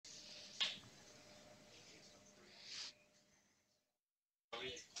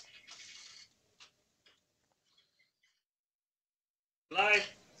Live.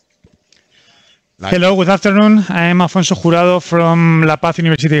 Hello, good afternoon. I am Afonso Jurado from La Paz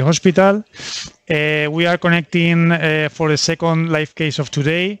University Hospital. We are connecting for the second live case of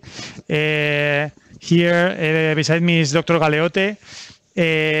today. Here beside me is Dr. Galeote.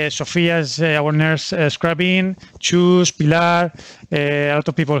 Sofia is our nurse scrubbing, Chus, Pilar, a lot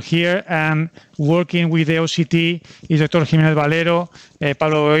of people here, and working with the OCT is Dr. Jimenez Valero,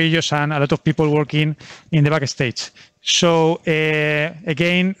 Pablo Boillos, and a lot of people working in the backstage. So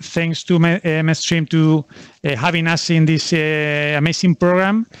again, thanks to Mainstream to having us in this amazing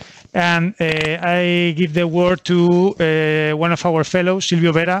program. And I give the word to one of our fellows,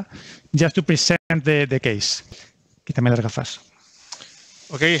 Silvio Vera, just to present the case. Quítame las gafas.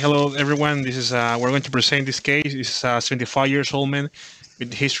 Okay, hello everyone. This is we're going to present this case. This is a 75 years old man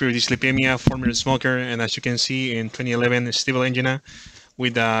with history of dyslipidemia, former smoker, and as you can see in 2011, stable angina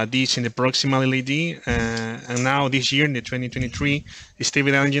with this in the proximal LED, and now this year in the 2023,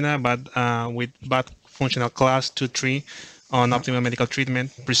 stable angina, but with bad functional class 2-3 on optimal medical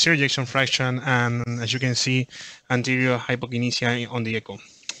treatment, preserved ejection fraction, and as you can see, anterior hypokinesia on the echo.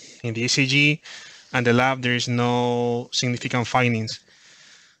 In the ECG and the lab, there is no significant findings.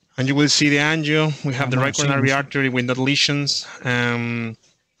 And you will see the angio. We have the right coronary artery with no lesions,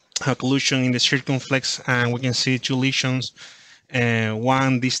 occlusion in the circumflex, and we can see two lesions,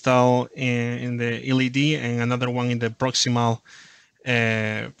 one distal in the LED and another one in the proximal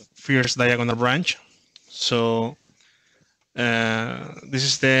first diagonal branch. So this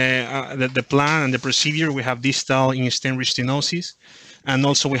is the plan and the procedure. We have distal in stem restenosis, and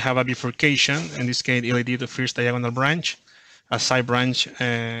also we have a bifurcation, in this case LED the first diagonal branch, a side branch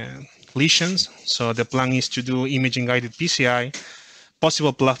lesions. So the plan is to do imaging guided PCI,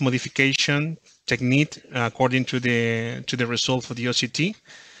 possible Plaque modification technique according to the result for the OCT.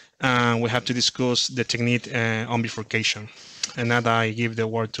 We have to discuss the technique on bifurcation. And now I give the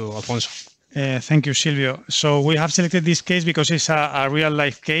word to Alfonso. Thank you, Silvio. So we have selected this case because it's a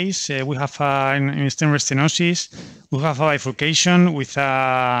real-life case. We have an stem restenosis. We have a bifurcation with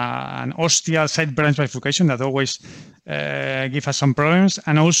an ostial side branch bifurcation that always give us some problems,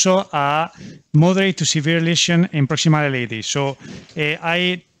 and also a moderate to severe lesion in proximal LED. So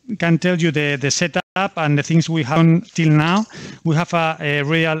I can tell you the setup and the things we have done till now. We have a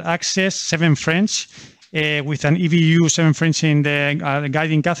radial access 7 French. With an EVU 7 French in the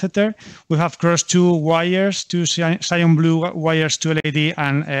guiding catheter. We have crossed 2 wires, 2 cyan blue wires to LED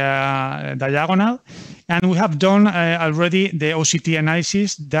and diagonal. And we have done already the OCT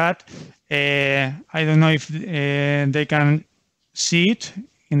analysis that I don't know if they can see it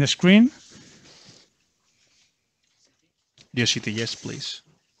in the screen. The OCT, yes, please.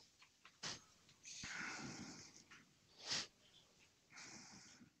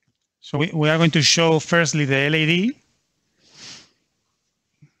 So we are going to show firstly the LED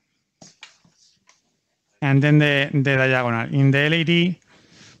and then the diagonal. In the LED,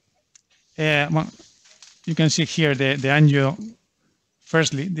 well, you can see here the angio.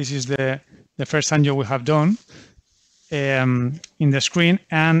 Firstly, this is the first angio we have done in the screen,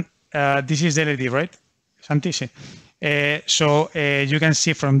 and this is the LED, right? Santi? So you can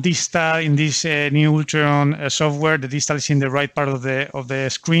see from distal in this new Ultron software, the distal is in the right part of the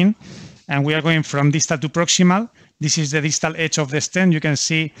screen, and we are going from distal to proximal. This is the distal edge of the stent. You can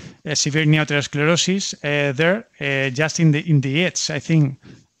see severe neoatherosclerosis there, just in the edge, I think,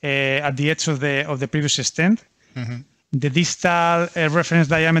 at the edge of the previous stent. Mm-hmm. The distal reference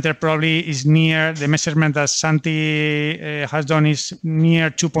diameter probably is near the measurement that Santi has done is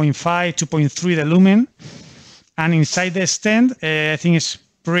near 2.5, 2.3 the lumen. And inside the stent, I think it's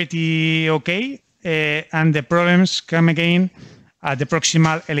pretty okay. And the problems come again at the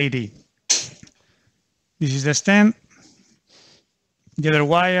proximal LED. This is the stent, the other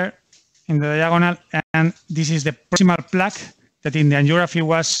wire in the diagonal, and this is the proximal plaque that in the angiography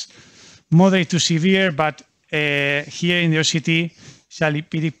was moderate to severe, but here in the OCT, it's a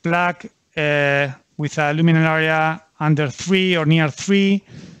lipidic plaque with a luminal area under 3 or near 3.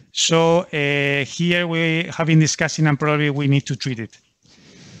 So here we have been discussing, and probably we need to treat it.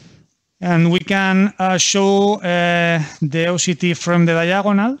 And we can show the OCT from the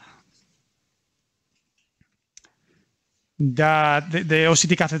diagonal. That the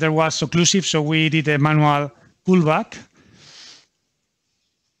OCT catheter was occlusive, so we did a manual pullback.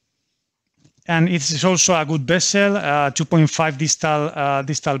 And it's also a good vessel, 2.5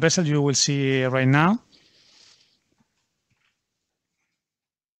 distal vessel, you will see right now.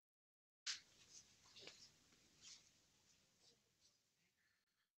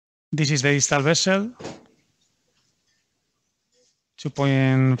 This is the distal vessel,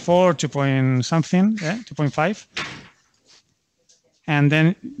 2.4, 2 point something, yeah, 2.5. And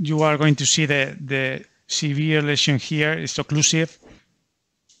then you are going to see the severe lesion here. It's occlusive.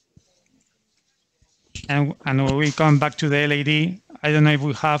 And when we come back to the LAD, I don't know if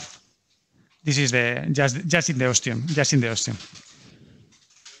we have, this is the just in the ostium,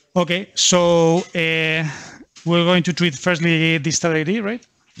 Okay, so we're going to treat firstly distal LAD, right?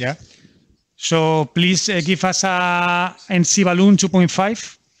 Yeah. So please give us a NC balloon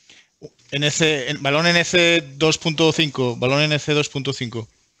 2.5. Balón NC 2.5. Balón NC 2.5.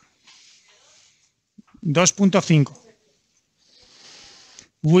 2.5.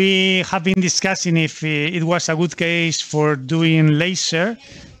 We have been discussing if it was a good case for doing laser,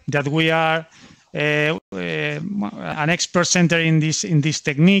 that we are an expert center in this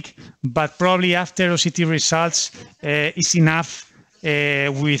technique, but probably after OCT results is enough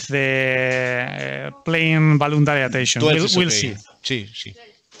with the plain balloon dilatation. We'll see. Sí, sí.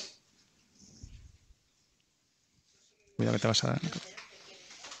 Cuidado que te vas a...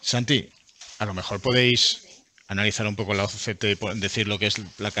 Santi, a lo mejor podéis analizar un poco la OCT, decir lo que es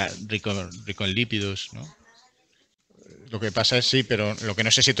placa rico en lípidos, ¿no? Lo que pasa es sí, pero lo que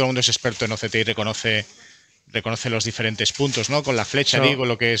no sé si todo el mundo es experto en OCT y reconoce los diferentes puntos, ¿no? Con la flecha digo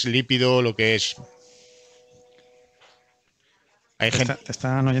lo que es lípido, lo que es... Te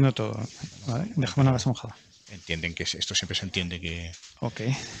están oyendo todo, ¿vale? Déjame una base mojada. Entienden que esto siempre se entiende que...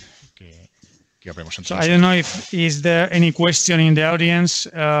 Okay. Que hablemos entre So nosotros. I don't know if is there any question in the audience.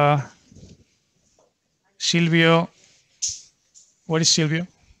 Silvio, where is Silvio?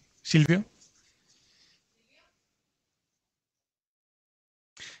 Silvio?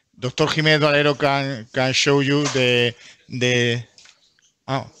 Dr. Jiménez Valero can show you the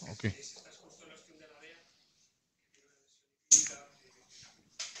okay.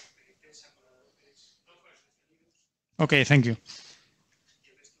 Okay, thank you.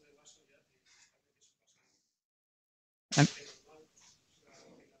 And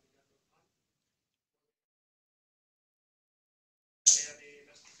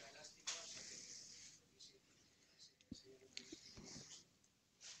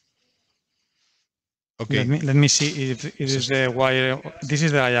Okay. let me see if it is the wire. This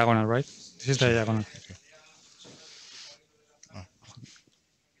is the diagonal, right? This is the diagonal. Okay.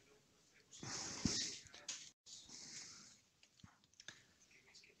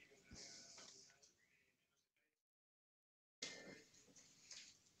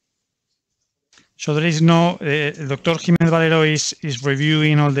 So there is no, Dr. Jiménez Valero is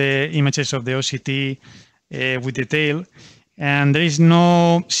reviewing all the images of the OCT with detail, and there is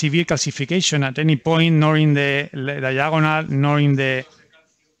no severe calcification at any point, nor in the diagonal, nor in the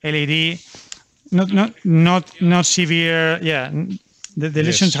LAD. Not severe. Yeah, the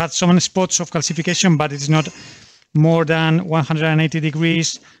lesions had some spots of calcification, but it's not more than 180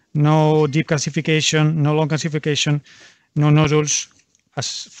 degrees. No deep calcification, no long calcification, no nodules,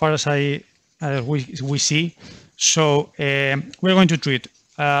 as far as we see. So we're going to treat.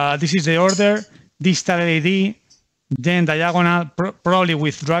 This is the order: distal LAD, then diagonal, probably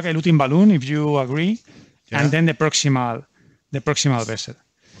with drug-eluting balloon, if you agree, and then the proximal vessel.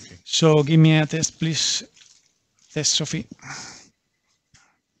 Okay. So give me a test, please. Test, Sophie.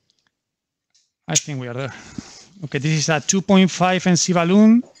 I think we are there. Okay, this is a 2.5 NC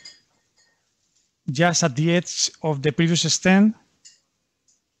balloon, just at the edge of the previous stent.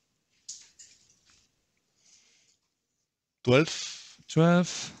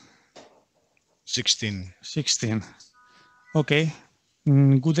 12, 16. Okay,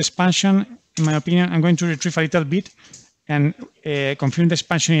 good expansion. In my opinion, I'm going to retrieve a little bit and confirm the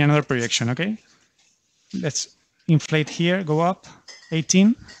expansion in another projection, okay? Let's inflate here, go up,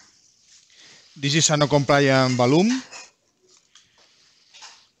 18. This is a non-compliant balloon.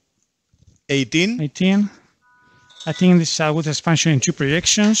 18. I think this is a good expansion in two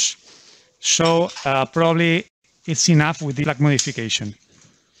projections. So probably it's enough with the Plaque modification.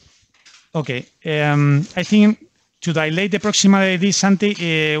 Okay, I think to dilate the proximal LAD,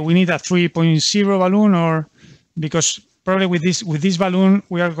 Santi, we need a 3.0 balloon, or because probably with this balloon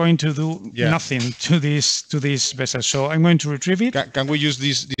we are going to do nothing to this vessel. So I'm going to retrieve it. Can we use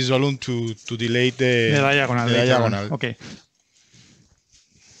this balloon to dilate the diagonal? Okay.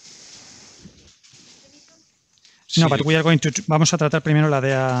 No, but we are going to. Vamos a tratar primero la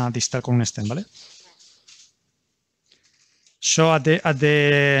DEA distal con un stent, ¿vale? So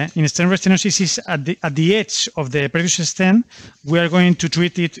in stent restenosis is at the edge of the previous stent. We are going to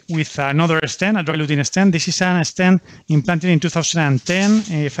treat it with another stent, a drug-eluting stent. This is a stent implanted in 2010,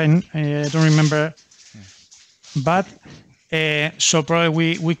 if I don't remember. But so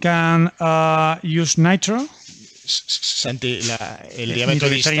probably we can use nitro. Santi, el diámetro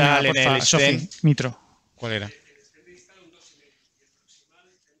distal en el stent. Nitro. ¿Cuál era?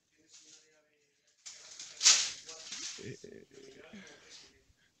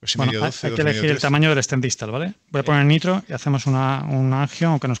 Bueno, 2,5, 12, hay que elegir el 2,5, tamaño del stent distal, ¿vale? Voy a poner nitro y hacemos una angio,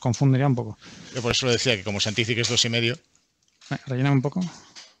 aunque nos confundiría un poco. Yo por eso lo decía, que como Scientific es 2,5, Rellename un poco.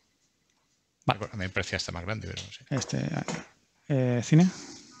 a mí me parecía hasta más grande, pero no sé. Cine.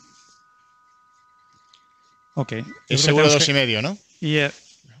 Ok. Es seguro 2,5, ¿no? Y,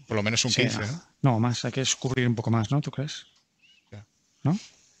 por lo menos un 15, ¿no? No, más, hay que descubrir un poco más, ¿no? ¿Tú crees? Ya. ¿No?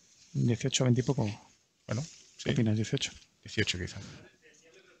 18, 20 y poco. Bueno, sí. ¿Qué opinas? 18. 18 quizá.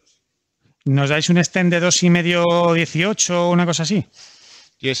 ¿Nos dais un stent de 2,5, 18 o una cosa así?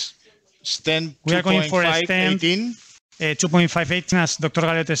 Yes. Stent We are going for a 2.5, stent 18. 2.518, as Dr.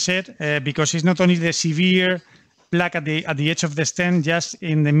 Galeote said, because it's not only the severe plaque at the edge of the stent, just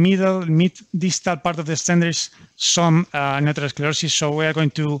in the mid-distal part of the stent, there's some atherosclerosis. So we are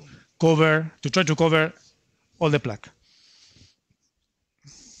going to try to cover all the plaque.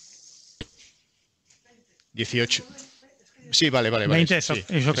 18. Sí, vale. 20 sí,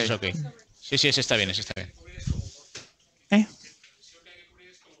 es okay. Es okay. Sí, ese está bien,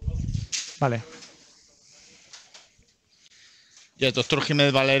 Vale. Yes, Dr.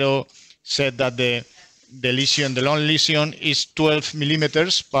 Jiménez Valero said that the long lesion is 12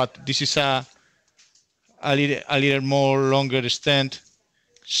 millimeters, but this is a little more longer stent.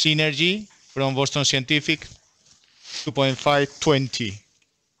 Synergy from Boston Scientific, 2.5, 20.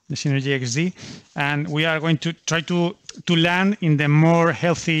 The Synergy XD, and we are going to try to land in the more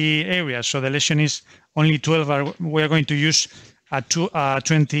healthy areas. So the lesion is only 12. We are going to use a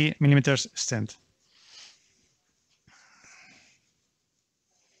 20 millimeters stent.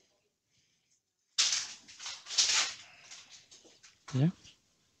 Yeah.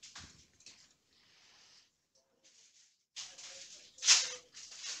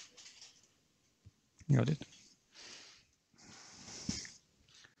 Got it.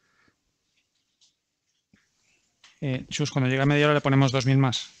 Chus, cuando llegue a media hora le ponemos 2000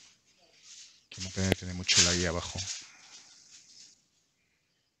 más. Que no tiene mucho la guía abajo.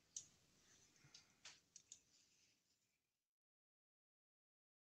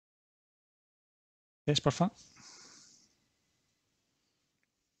 ¿Es, porfa?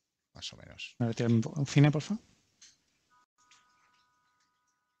 Más o menos. ¿Me retira un cine, porfa?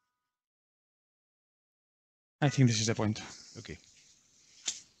 I think this is the point. Okay.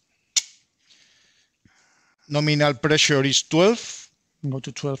 Nominal pressure is 12. Go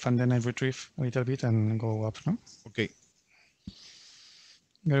to 12 and then I retrieve a little bit and go up, no? Okay.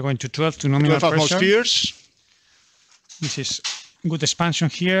 We're going to 12 to nominal 12 pressure. atmospheres. This is good expansion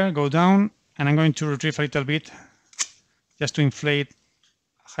here, go down, and I'm going to retrieve a little bit just to inflate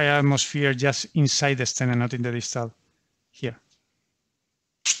higher atmosphere just inside the stent and not in the distal here.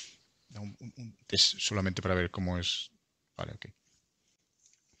 Un test solamente para ver cómo es. Vale, ok.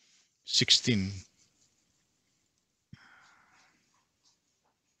 16.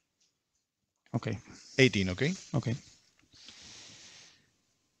 Okay. 18, okay? Okay.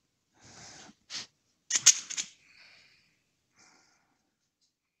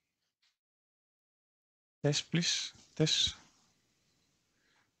 Test, please. Test.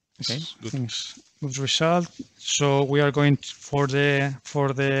 Okay. Good result. So we are going for the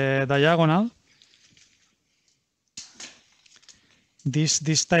diagonal.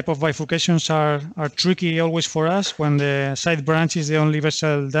 These type of bifurcations are tricky always for us when the side branch is the only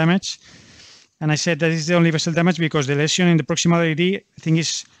vessel damage. And I said that is the only vessel damage because the lesion in the proximal LED, I think,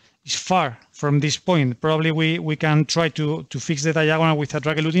 is far from this point. Probably we can try to fix the diagonal with a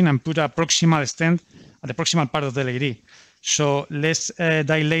drug-eluting and put a proximal stent at the proximal part of the LED. So let's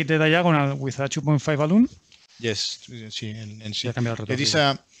dilate the diagonal with a 2.5 balloon. Yes, sí, en sí. It is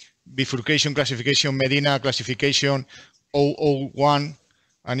a bifurcation classification, Medina classification 001,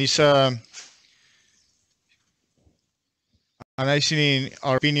 and it's a. And I think, in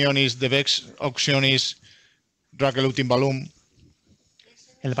our opinion, is the best option is drug-eluting balloon.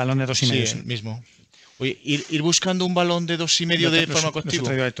 El balón de 2,5. Sí, el mismo. Oye, ir buscando un balón de 2,5 de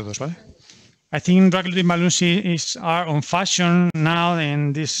farmacoactivo. Todos, ¿vale? I think drug-eluting balloons are on fashion now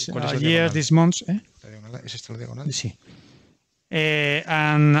in this years, these months. ¿Es esta la diagonal? Sí.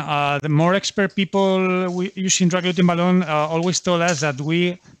 And the more expert people using drug-eluting balloon always told us that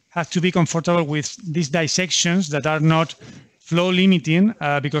we have to be comfortable with these dissections that are not flow limiting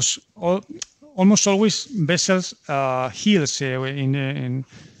because almost always vessels heals in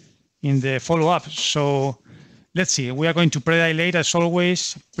the follow-up. So let's see. We are going to predilate as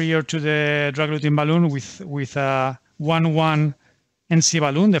always prior to the drug-eluting balloon with a 1-1 NC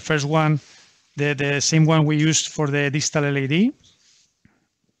balloon. The first one, the same one we used for the distal LAD.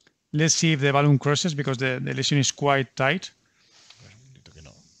 Let's see if the balloon crosses because the lesion is quite tight.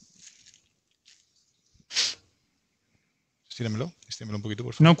 Estíramelo un poquito,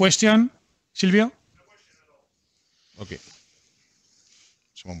 por favor. No question, Silvio? Ok.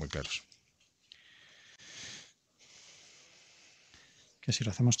 Somos muy claros. Que si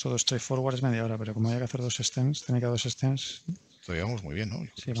lo hacemos todo straightforward es media hora, pero como hay que hacer dos stems, tiene que haber dos stems. Todavía vamos muy bien, ¿no?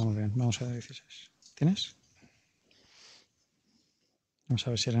 Sí, vamos bien. Vamos a 16. ¿Tienes? Vamos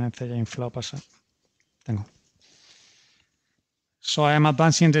a ver si el NC ya inflado pasa. Tengo. So I am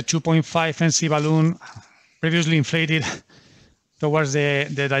advancing the 2.5 NC balloon previously inflated towards the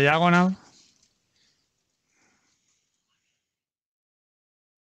diagonal.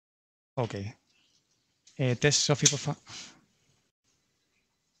 Okay. Test, Sophie, por favor.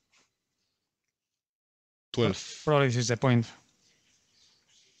 12. Probably this is the point.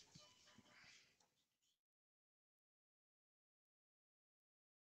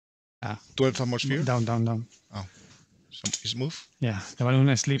 Ah, 12 atmosphere. down. Oh. Is move. Yeah, the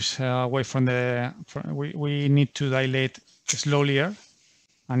balloon slips away from the. We need to dilate slowly, and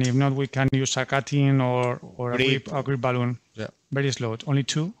if not, we can use a cutting or a grip balloon. Yeah. Very slow. Only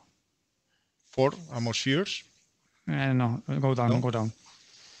 2. 4 atmospheres. No, go down. No? Go down.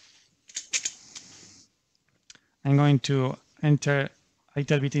 I'm going to enter a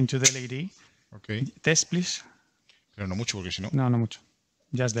little bit into the LED. Okay. Test, please. Pero no mucho, porque si no. No mucho.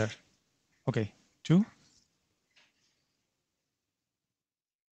 Just there. Okay. 2.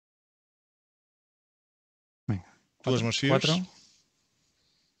 Venga. 2 atmospheres. 4.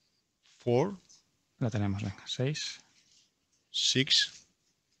 4. La tenemos, venga. 6. 6.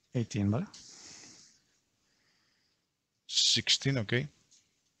 18, ¿vale? 16, okay.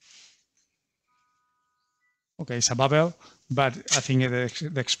 Okay, it's a bubble, but I think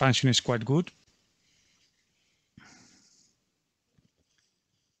the expansion is quite good.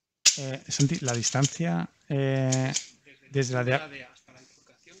 Santi, la distancia desde la de hasta la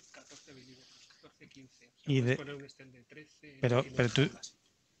bifurcación, 14 milímetros, 14, 15. O sea, y puedes de, poner un stand de 13 pero y no tú jaulas.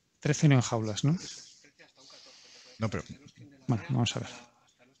 13 no en jaulas, ¿no? 13 hasta un 14. No, pero Bueno, vamos a ver.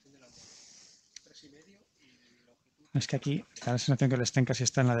 Hasta el stand de la moto. 3,5 y la longitud. Es que aquí da la sensación que el stand casi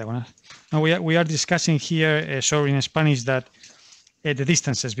está en la diagonal. No, we are discussing here, sorry, in Spanish, that the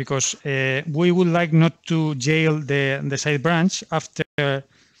distances, because we would like not to jail the side branch after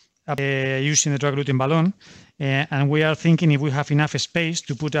using the drag routing balloon, and we are thinking if we have enough space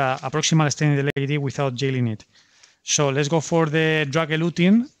to put a proximal stand in the LED without jailing it. So let's go for the drag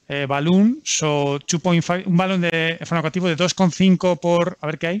eluting balloon. So 2.5, un balón de fonocativo de 2,5 por, a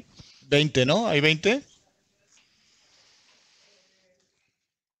ver qué hay. 20, ¿no? ¿Hay 20?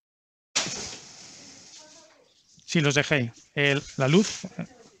 Sí, los dejé. La luz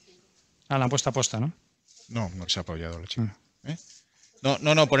la han puesto a posta, ¿no? No, no se ha apoyado la chica.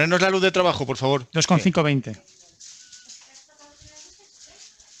 No, ponernos la luz de trabajo, por favor. 2,5, 20.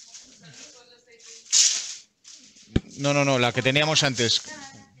 No, la que teníamos antes.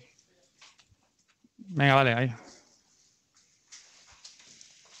 Venga, vale, ahí.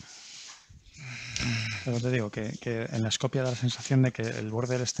 Pero te digo que en la escopia da la sensación de que el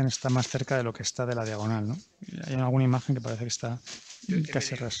borde del stand está más cerca de lo que está de la diagonal, ¿no? Hay alguna imagen que parece que está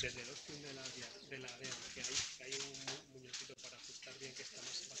casi ras. Desde el ostium de la DEA, que hay un muñequito para ajustar bien, que está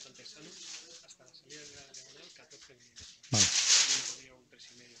bastante sano, hasta la salida de la diagonal, 14 milímetros. Vale. Podría un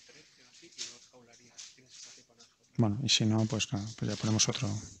 3,5, 13 o así, y no jaularía. Tienes espacio para jaular. Bueno, y si no, pues claro, pues ya ponemos otro.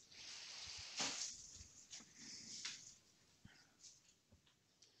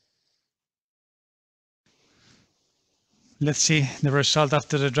 Let's see the result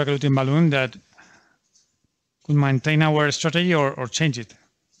after the drag eluting balloon that could maintain our strategy or change it.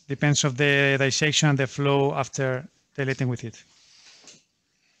 Depends of the dissection and the flow after dilating with it.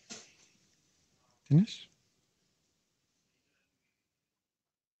 ¿Tienes?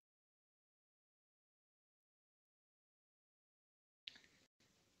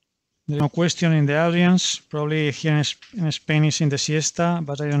 There's no question in the audience. Probably here in Spain is in the siesta,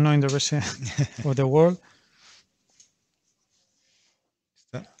 but I don't know in the rest of the world.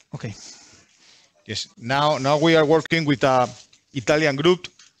 Okay. Yes. Now we are working with a Italian group.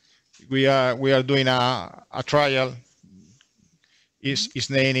 We are doing a trial. His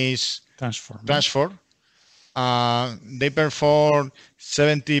name is Transform. They perform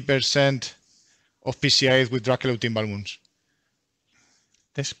 70% of PCIs with drag eluting balloons.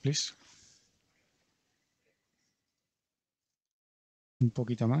 Test, please. Un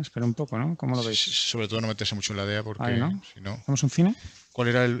poquito más, pero un poco, ¿no? ¿Cómo lo veis? Sobre todo no meterse mucho en la DEA porque Ahí, ¿no? si no... ¿Hacemos un cine? ¿Cuál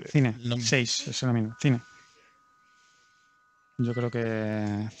era el...? Cine. No, 6, es la misma. Cine. Yo creo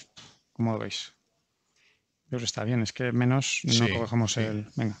que... ¿Cómo lo veis? Yo creo que está bien. Es que menos no Sí, cogemos sí. el...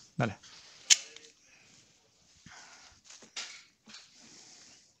 Venga, dale.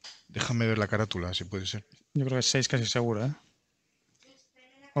 Déjame ver la carátula, si puede ser. Yo creo que es 6 casi seguro, ¿eh?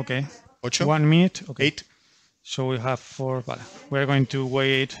 Okay. 8. 1 minute. Okay. 8. So we have 4. Vale. We're going to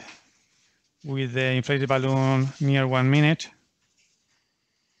wait with the inflated balloon near 1 minute.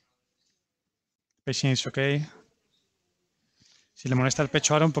 Pacing is okay. Si le molesta el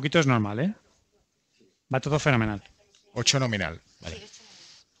pecho ahora un poquito es normal, ¿eh? Va todo fenomenal. 8 nominal. Vale.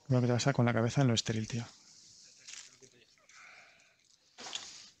 Creo que te vas a con la cabeza en lo estéril, tío.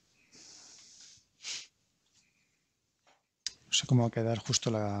 No sé cómo va a quedar justo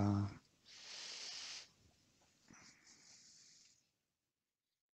la...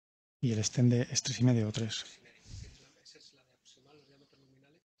 Y el stem de es 3,5 o 3.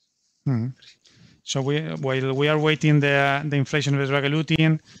 So while we are waiting the inflation of the drag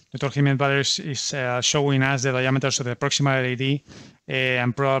eluting, Dr. Jimenez Valles is showing us the diameters of the proximal LED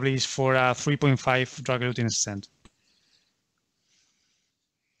and probably is for a 3.5 drag eluting stent.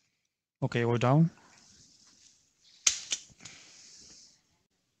 Okay, go down.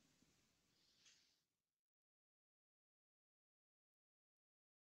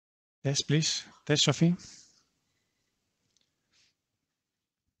 Test, please. Test, Sophie.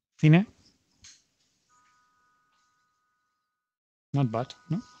 Cine. Not bad,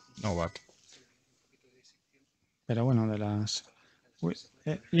 ¿no? No bad. Pero bueno, de las...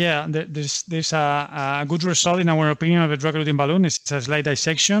 Yeah, there's a good result in our opinion of the drug eluting balloon. It's a slight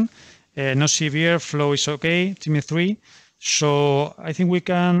dissection. No severe, flow is okay, TIMI3. So I think we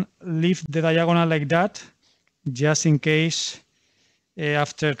can leave the diagonal like that, just in case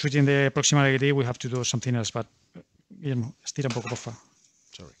after treating the proximal LED we have to do something else. But Guillermo, estira un poco, por favor.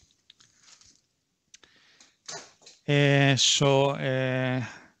 Sorry.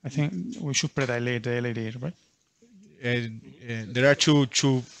 I think we should predilate the LED, right? There are two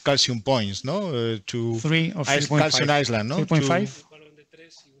calcium points, no? 3 or 3.5. Calcium island, no? 3.5.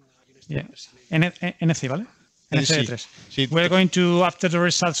 Yeah. NFC, ¿vale? NFC de 3. Sí. We're going to, after the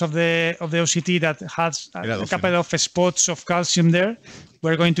results of the OCT that has a couple of spots of calcium there,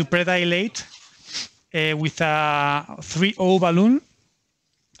 we're going to predilate with a 3O balloon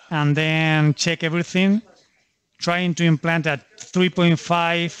and then check everything, trying to implant at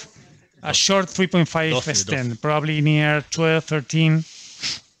 3.5, a short 3.5 stent, probably near 12, 13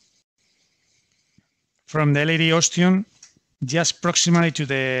 from the LED ostium, just proximally to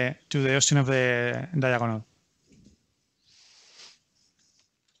the ostium of the diagonal.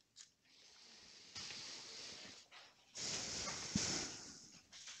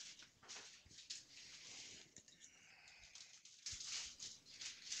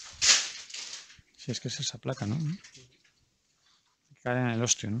 Si es que es esa placa, ¿no? Cae en el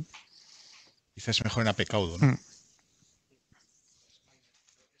osteo, ¿no? Quizás mejor en apecaudo, ¿no?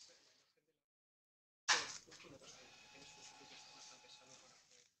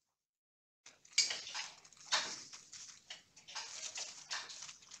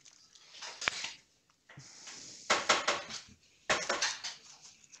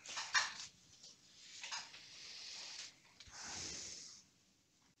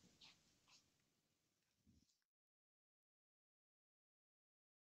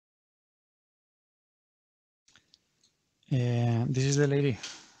 This is the lady.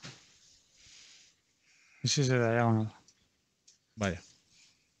 This is the diagonal. Vaya.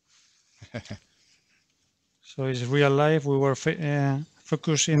 So it's real life. We were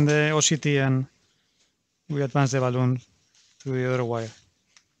focused in the OCT and we advanced the balloon through the other wire.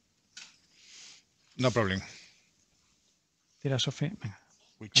 No problem. Tira, Sophie. Venga.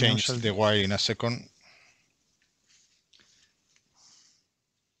 We change the wire in a second.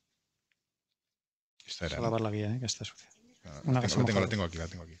 Esta era, a lavar la vía, que está sucia. La tengo aquí.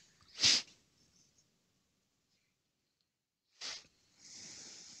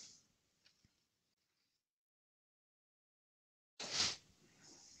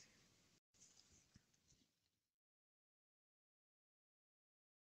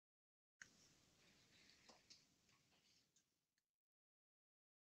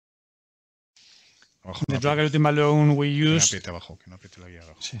 Abajo, The drag eluting balloon we used. Que no apriete la guía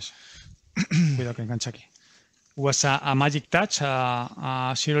abajo. Sí. Cuidado que engancha aquí. Was a magic touch,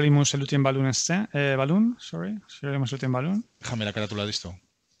 a sirolimus eluting balloon sirolimus eluting balloon. Déjame la carátula de esto.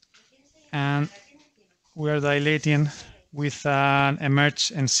 And we are dilating with an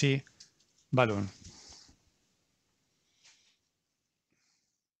emerge NC balloon.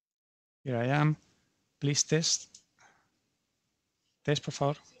 Here I am. Please test. Test, por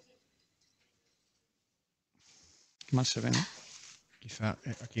favor. Qué mal se ve, ¿no? Quizá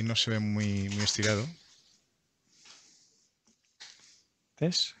aquí no se ve muy estirado.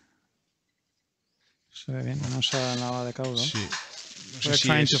 ¿Test? Se ve bien, no se ha lavado de caudo. Sí. No sé We're si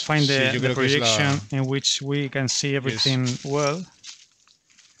trying to find the projection in which we can see everything well.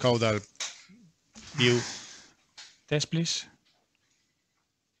 caudal view. Test, please.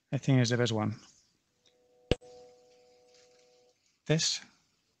 I think it's the best one. Test.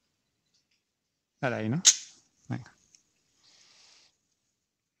 Ahora ahí, ¿no? Venga.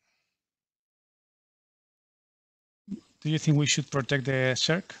 Do you think we should protect the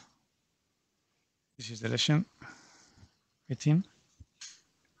circ? This is the lesion. 18.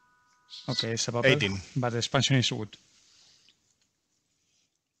 Okay, it's a bubble, 18. but the expansion is good.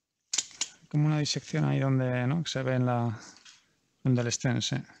 Como una disección ahí donde, ¿no? Se ve en la donde el stent,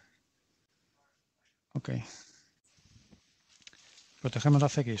 sí. Ok. ¿Protegemos la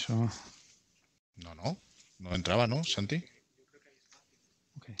CX o...? No entraba, ¿no, Santi?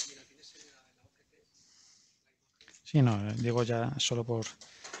 Okay. Sí, no, digo ya solo por...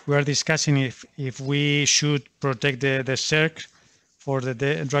 We are discussing if we should protect the circ for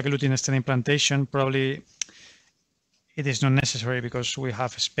the drug-eluting stent implantation. Probably it is not necessary because we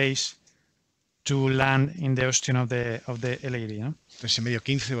have space to land in the ostium of the LAD. ¿No? 3,5,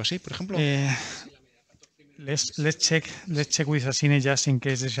 15 o así, por ejemplo. Let's check with Asine just in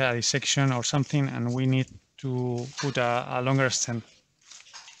case there's a dissection or something and we need to put a longer stent.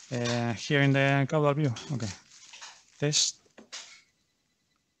 Here in the caudal view. Okay. Test.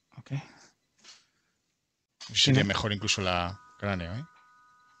 Okay. Sería mejor incluso la cráneo, ¿eh?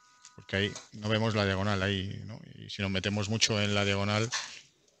 Porque ahí no vemos la diagonal ahí, ¿no? Y si nos metemos mucho en la diagonal.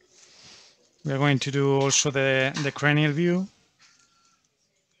 We're going to do also the cranial view.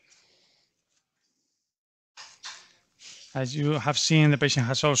 As you have seen, the patient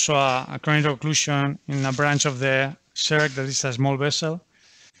has also a cranial occlusion in a branch of the circ that is a small vessel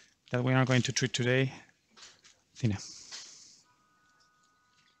that we are going to treat today. Cine.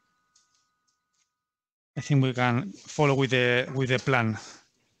 I think we can follow with the plan.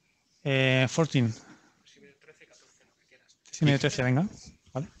 14. 13, venga.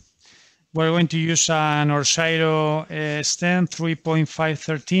 Vale. We're going to use an Orsiro stent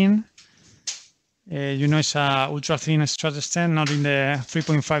 3.513. You know, it's a ultra thin strut stent, not in the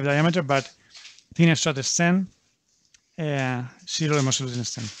 3.5 diameter, but thin strut stent, zero hemolytic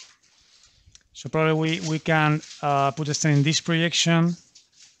stent. So probably we can put the stent in this projection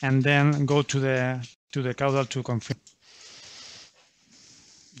and then go to the caudal to confirm.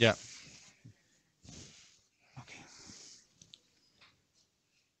 Ya. Okay.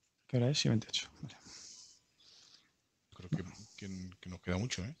 ¿Qué hora es? Sí, 28. Vale. Creo que nos queda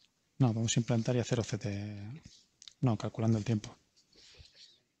mucho, ¿eh? No, vamos a implantar y hacer OCT. No, calculando el tiempo.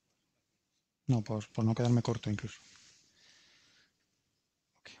 No, por no quedarme corto incluso.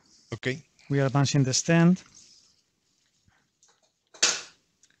 Okay. We are advancing the stand.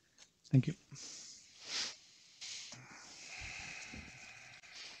 Thank you.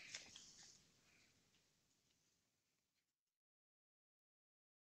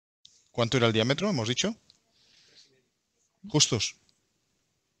 ¿Cuánto era el diámetro, hemos dicho? Justos.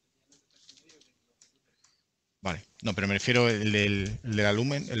 Vale. No, pero me refiero el de la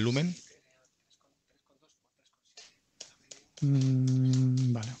lumen, el lumen.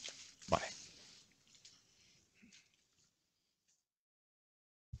 Vale. Vale.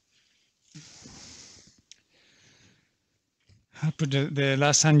 I'll put the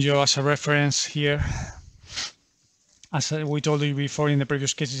last angio as a reference here. As we told you before in the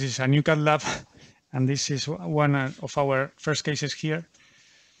previous cases, it's a new CAD lab, and this is one of our first cases here.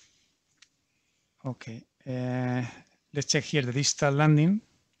 Okay, let's check here the distal landing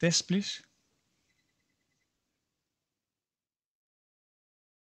test, please.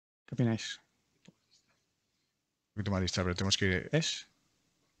 ¿Qué opináis? Un poquito más distal, pero tenemos que ir ¿Es?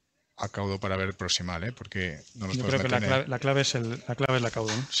 a caudo para ver proximal, ¿eh? Porque no nos Yo podemos creo que meter la clave es la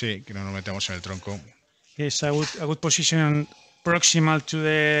cauda, ¿no? Sí, que no nos metemos en el tronco. It's a good position proximal to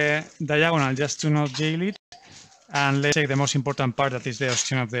the diagonal, just to not jail it. And let's take the most important part, that is the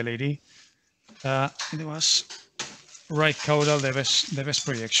ostium of the LAD. It was right caudal, the best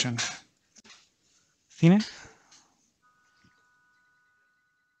projection. Cine?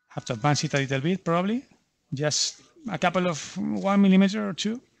 Have to advance it a little bit, probably. Just a couple of 1 millimeter or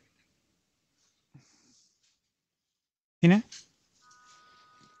 2. Cine?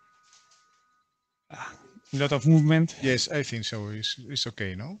 A lot of movement. Yes, I think so. It's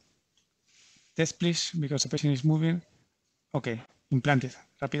okay, no? Test, please, because the patient is moving. Okay, implant it.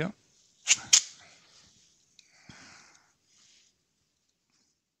 Rápido.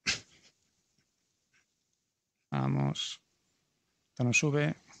 Vamos. Esto no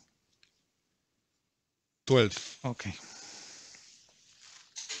sube. 12. Okay.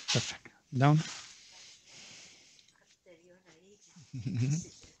 Perfect. Down.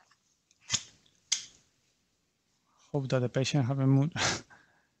 Hope that the patient haven't moved.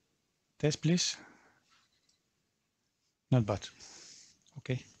 Test, please. Not bad.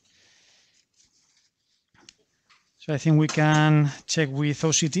 Okay. So I think we can check with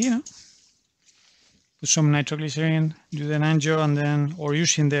OCT, no? Put some nitroglycerin, do the angio, and then, or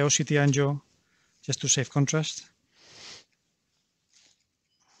using the OCT angio just to save contrast.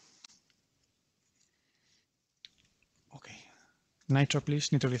 Okay. Nitro, please.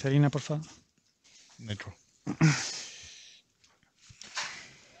 Nitroglicerina, por favor. Nitro.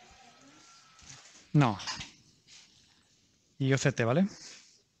 No. Y OCT, ¿vale?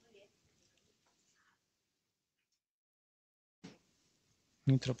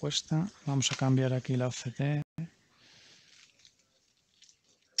 Nitro puesta. Vamos a cambiar aquí la OCT.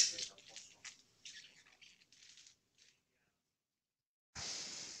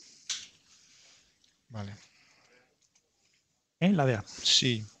 Vale. La DA.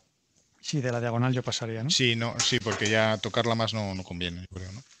 Sí. Sí, de la diagonal yo pasaría, ¿no? Sí, no, sí, porque ya tocarla más no conviene, yo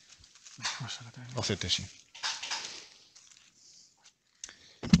creo, ¿no? Vamos a la otra vez. OCT, sí.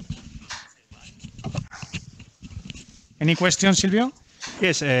 Any questions, Silvio?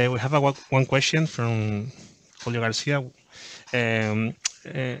 Yes, we have one question from Julio Garcia.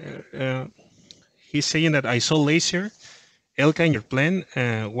 He's saying that I saw laser ELCA in your plan.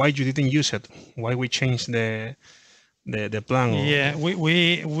 Why you didn't use it? Why we changed the plan? Yeah,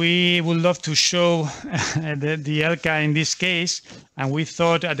 we would love to show the ELCA in this case, and we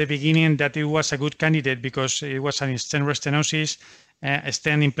thought at the beginning that it was a good candidate because it was an stent restenosis,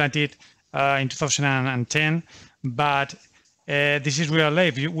 stent implanted in 2010, but this is real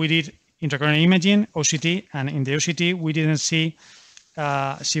life. We did intracoronary imaging, OCT, and in the OCT we didn't see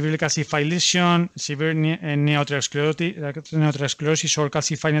severe calcified lesion, severe neothrombosis or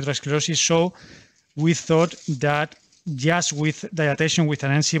calcified neothrombosis. So we thought that just with dilatation with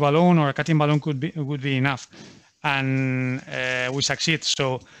an NC balloon or a cutting balloon would be enough, and we succeed.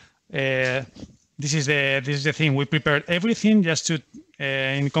 So this is the thing. We prepared everything just to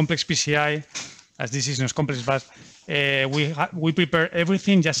in complex PCI, as this is not complex, but we prepare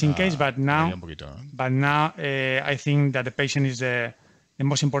everything just in case. But now I think that the patient is the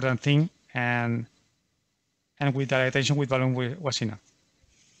most important thing, and with dilatation with balloon was enough.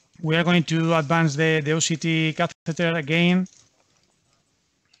 We are going to advance the OCT catheter again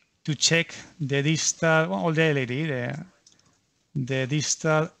to check the distal, all the LAD, the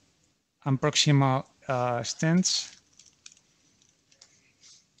distal and proximal stents.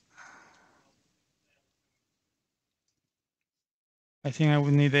 I think I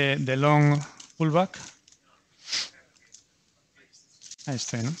would need the long pullback. Ahí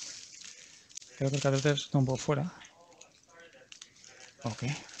estoy, ¿no? Creo que el catéter está un poco fuera. Ok,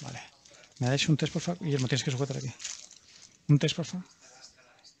 vale. ¿Me dais un test, por favor? Guillermo, tienes que sujetar aquí. Un test, por favor.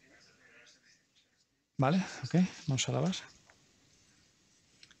 Vale, ok. Vamos a la base.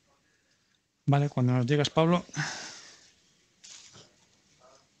 Vale, cuando nos llegas, Pablo.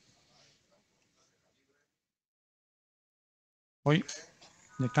 Hoy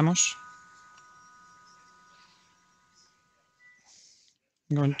inyectamos.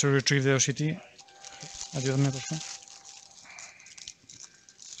 I'm going to retrieve the OCT. Ayúdame, por favor.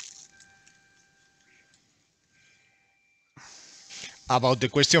 About the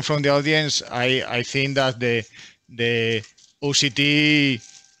question from the audience, I think that the OCT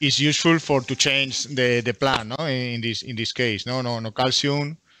is useful to change the plan, no? In this case, no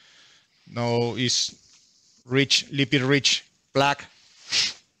calcium, no is rich lipid rich plaque.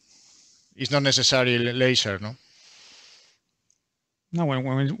 It's not necessarily laser, no. No,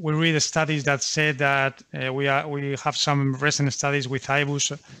 when we read the studies that said that we have some recent studies with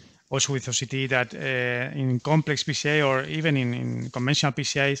IBUS, also with OCT, that in complex PCI or even in conventional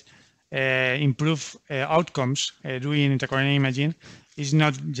PCIs improve outcomes doing intracoronary imaging. Is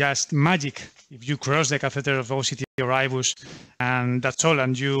not just magic. If you cross the catheter of OCT or IBUS and that's all,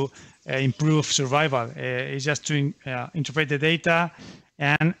 and you improve survival, it's just to interpret the data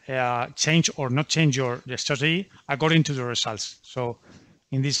and change or not change your strategy according to the results. So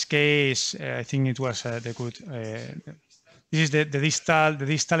in this case, I think it was the good. This is the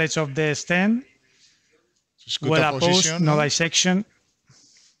distal edge of the stent. Well opposed, no dissection.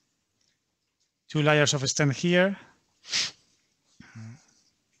 2 layers of stent here.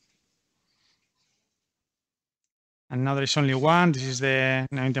 And now there is only one. This is the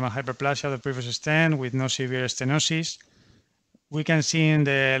non-intimal hyperplasia of the previous stent with no severe stenosis. We can see in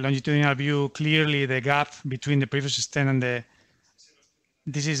the longitudinal view clearly the gap between the previous stent and the.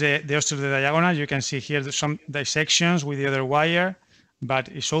 This is the osteoid diagonal. You can see here some dissections with the other wire, but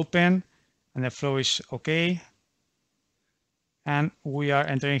it's open and the flow is okay. And we are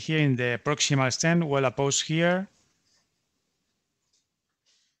entering here in the proximal stent, well opposed here.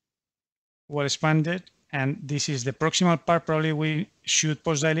 well expanded, and this is the proximal part. Probably we should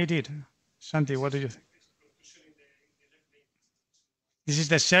post-dilate it. Santi, what do you think? This is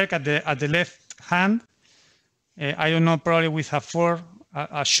the circ at the left hand. I don't know, probably with a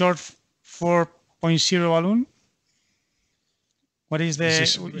short 4.0 balloon. What is the?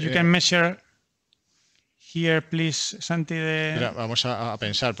 You can measure here, please, Santi. Mira, vamos a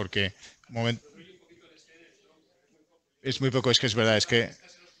pensar porque es muy poco, es que es verdad, es que.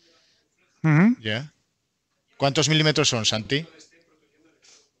 ¿Ya? ¿Cuántos milímetros son, Santi?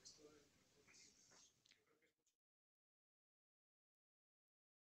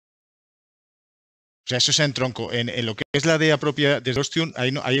 O sea, eso es en tronco. En lo que es la DEA propia de Ostium,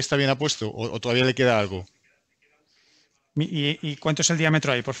 ahí está bien apuesto, o todavía le queda algo. ¿Y cuánto es el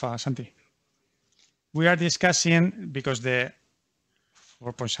diámetro ahí, por favor, Santi? We are discussing because the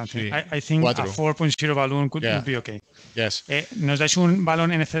 4 point something. Sí, I think 4. a 4.0 balloon would be okay. Yes. Nos dais un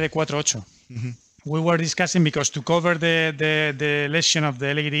balón NCD 4.8. We were discussing because to cover the lesion of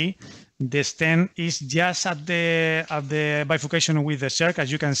the LED, the stem is just at the bifurcation with the circ,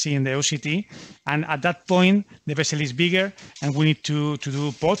 as you can see in the OCT, and at that point the vessel is bigger, and we need to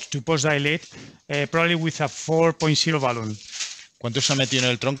do post dilate, probably with a 4.0 balloon. ¿Cuánto se ha metido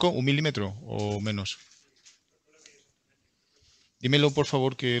en el tronco? ¿1 milímetro o menos? Dímelo, por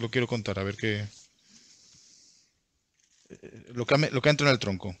favor, que lo quiero contar, a ver qué. Lo que ha entrado en el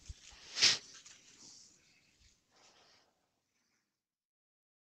tronco.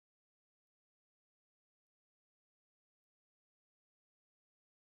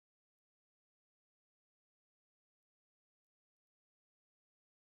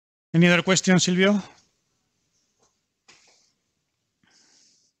 Any other question, Silvio?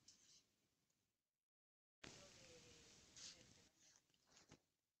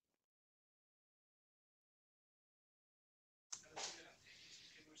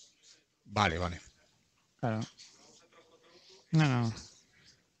 Vale. Claro. No.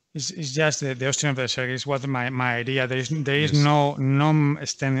 It's just the Austrian of the circuit is what my idea. There is no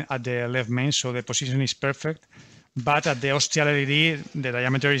stem at the left main, so the position is perfect. But at the Austral LED, the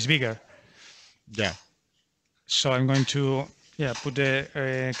diameter is bigger. Yeah. So I'm going to put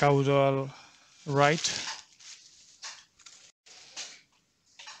the caudal right.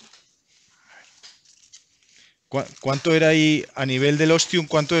 ¿Cuánto era ahí a nivel del ostium?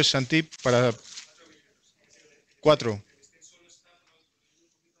 ¿Cuánto es, Santi? Para 4.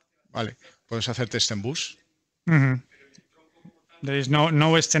 Vale, podemos hacerte stem boost. There is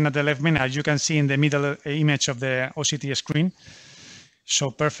no stem at the left main, as you can see in the middle image of the OCT screen.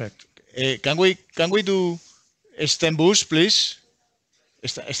 So perfect. Can we do stem boost, please?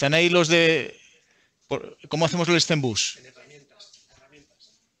 ¿Están ahí los de... ¿Cómo hacemos el stem boost?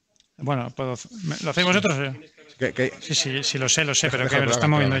 Bueno, ¿lo hacéis vosotros? Sí, lo sé, pero que lo están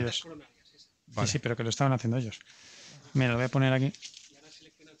moviendo ellos. Vale. Sí, pero que lo estaban haciendo ellos. Mira, lo voy a poner aquí.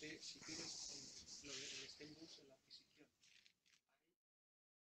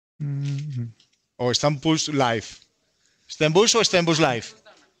 O stem boost live. ¿Stem boost o stem boost live?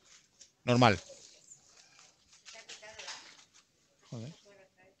 Normal. Joder.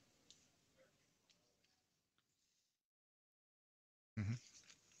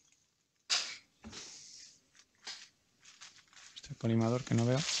 Este colimador que no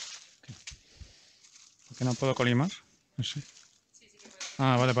veo. ¿Por qué no puedo colimar? No sé.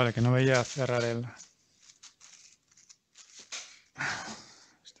 Ah, vale, que no veía cerrar el...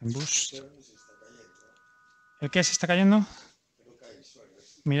 Stem boost. ¿El qué se está cayendo?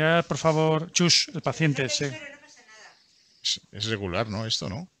 Mirad, por favor, Chus, el paciente. Es regular, ¿no? Esto,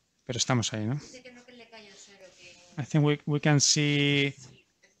 ¿no? Pero estamos ahí, ¿no? I think we can see...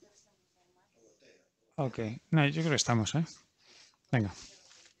 Ok. No, yo creo que estamos, ¿eh? Venga.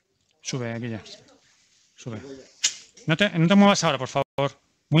 Sube, aquí ya. Sube. No te muevas ahora, por favor.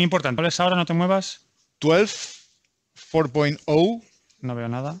 Muy importante. ¿Cuál es ahora? No te muevas. 12, 4.0. No veo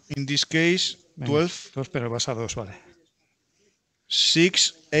nada. In this case, Venga, 12. 2, pero vas a 2, vale.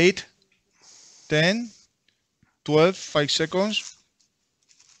 6, 8, 10, 12, 5 seconds.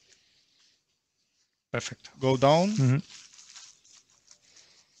 Perfecto. Go down.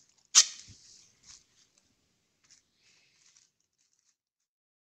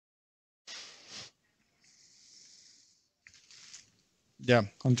 Yeah.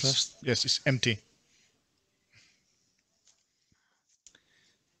 Contrast. Yes, it's empty.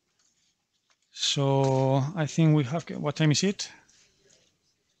 So I think we have... What time is it?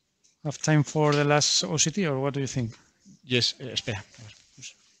 Have time for the last OCT, or what do you think? Yes, espera.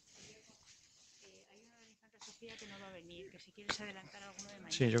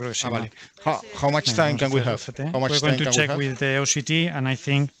 Sí, yo creo que sí. Vale. How much time can we have? How much We're time going to can we check have? with the OCT, and I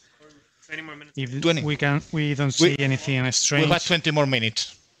think 20 more minutes. If 20. we don't see anything strange. We have 20 more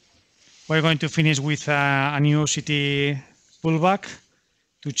minutes. We're going to finish with a new OCT pullback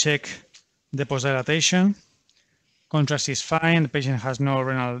to check the post-dilatation. Contrast is fine. The patient has no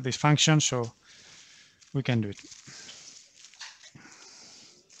renal dysfunction, so we can do it.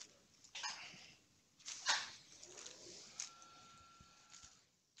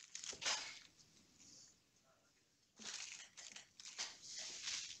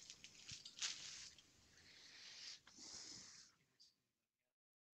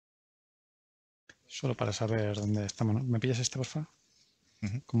 Solo para saber dónde estamos, ¿no? ¿Me pillas este, por favor?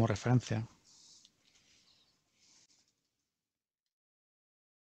 Como referencia.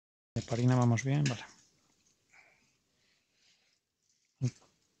 De parina vamos bien, vale.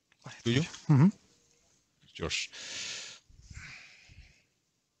 Vale, ¿Tuyo? Ujú. Yours.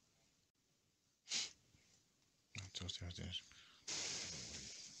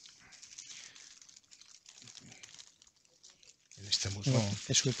 El stem Tengo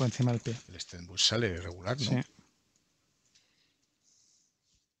que subir por encima del pie. el stem sale regular, ¿no? Sí.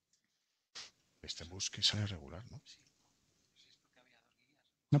 El stem que sale regular, ¿no?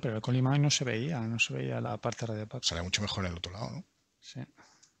 No, pero el colimán no se veía la parte radiopática. Sale mucho mejor en el otro lado, ¿no? Sí.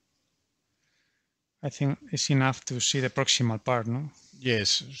 I think it's enough to see the proximal part, no?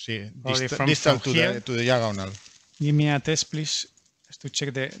 Yes, sí. Probably Distal from to here. the diagonal. Give me a test, please, to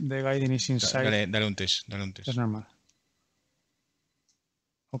check the guiding is inside. Dale un test, That's normal.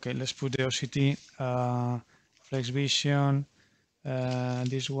 Okay, let's put the OCT, flex vision,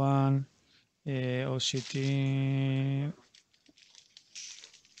 this one, OCT.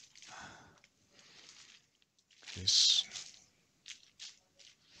 Yes.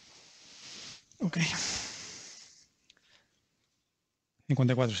 Okay.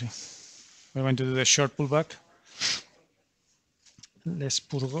 54, sí. We're going to do the short pullback. Let's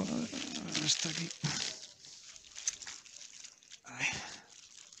purgo. Está aquí. Ahí.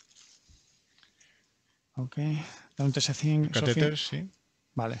 Ok. Dale un TS5. Catéter, sí.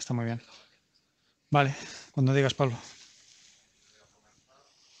 Vale, está muy bien. Vale, cuando digas, Pablo.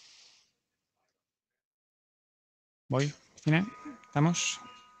 Voy. Fine. ¿Estamos?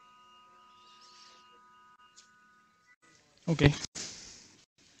 Ok.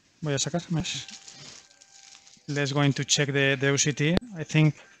 Voy a sacar más. Let's going to check the OCT. I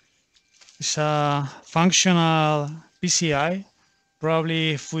think it's a functional PCI.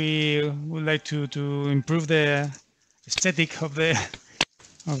 Probably if we would like to improve the aesthetic of the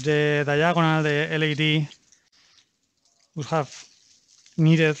diagonal, the LAD would have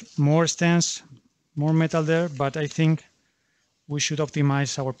needed more stents, more metal there, but I think we should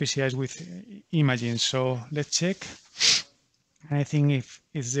optimize our PCIs with imaging. So let's check. And I think if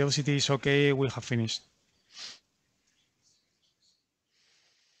the OCT is okay, we have finished.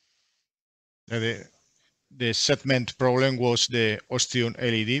 The segment problem was the ostium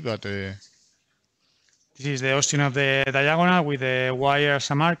LED, but this is the ostium of the diagonal with the wire as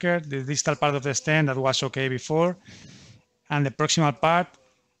a marker, the distal part of the stent that was okay before, and the proximal part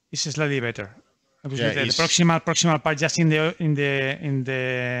is slightly better. Yeah, the proximal part just in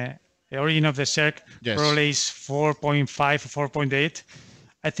the origin of the circ, yes. probably is 4.5 or 4.8.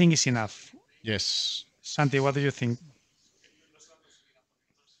 I think it's enough. yes. Santi, what do you think?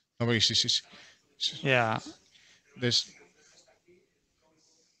 No, but it's Yeah.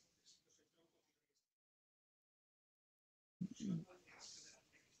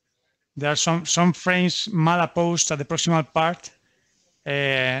 There are some frames malapposed at the proximal part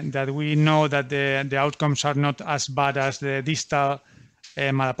that we know that the outcomes are not as bad as the distal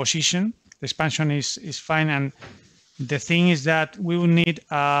malapposition. The expansion is fine, and the thing is that we will need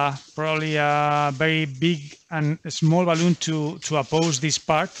probably a very big and small balloon to oppose this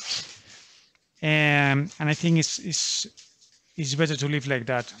part, and I think it's better to leave like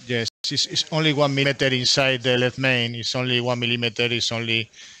that. Yes, it's only 1 millimeter inside the left main. It's only 1 millimeter. It's only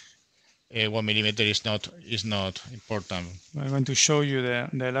 1 millimeter. Is not important. I'm going to show you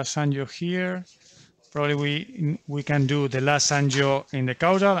the last angio here. Probably we can do the last angio in the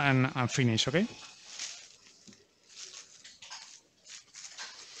caudal and finish. Okay.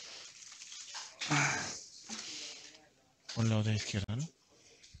 Con lo de izquierda, ¿no?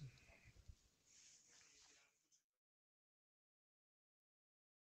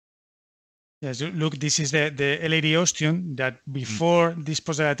 Yes, look, this is the LAD ostium that before this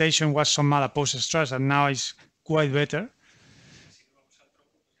post-dilatation was some malapose stress, and now is quite better.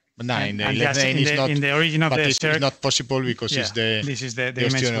 But no, in the And left yes, main is not. in the origin of But the it's circ, not possible because yeah, it's the. this is the the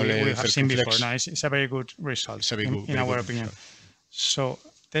image ostium we have seen before. circumflex. No, it's a very good result It's a very good, in very our good opinion. result. So,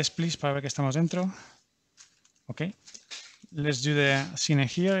 test please para ver que estamos dentro. Okay. Let's do the cine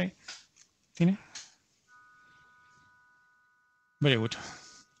here. Tine? Very good.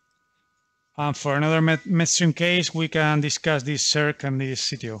 And for another midstream case, we can discuss this circ and this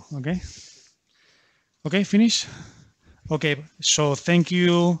CTO, okay? Okay, finish? Okay, so thank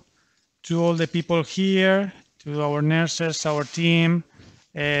you to all the people here, to our nurses, our team,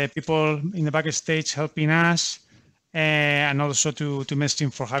 people in the backstage helping us, and also to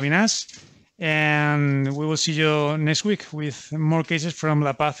midstream for having us. And we will see you next week with more cases from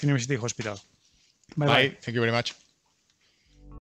La Paz University Hospital. Bye-bye. Bye. Thank you very much.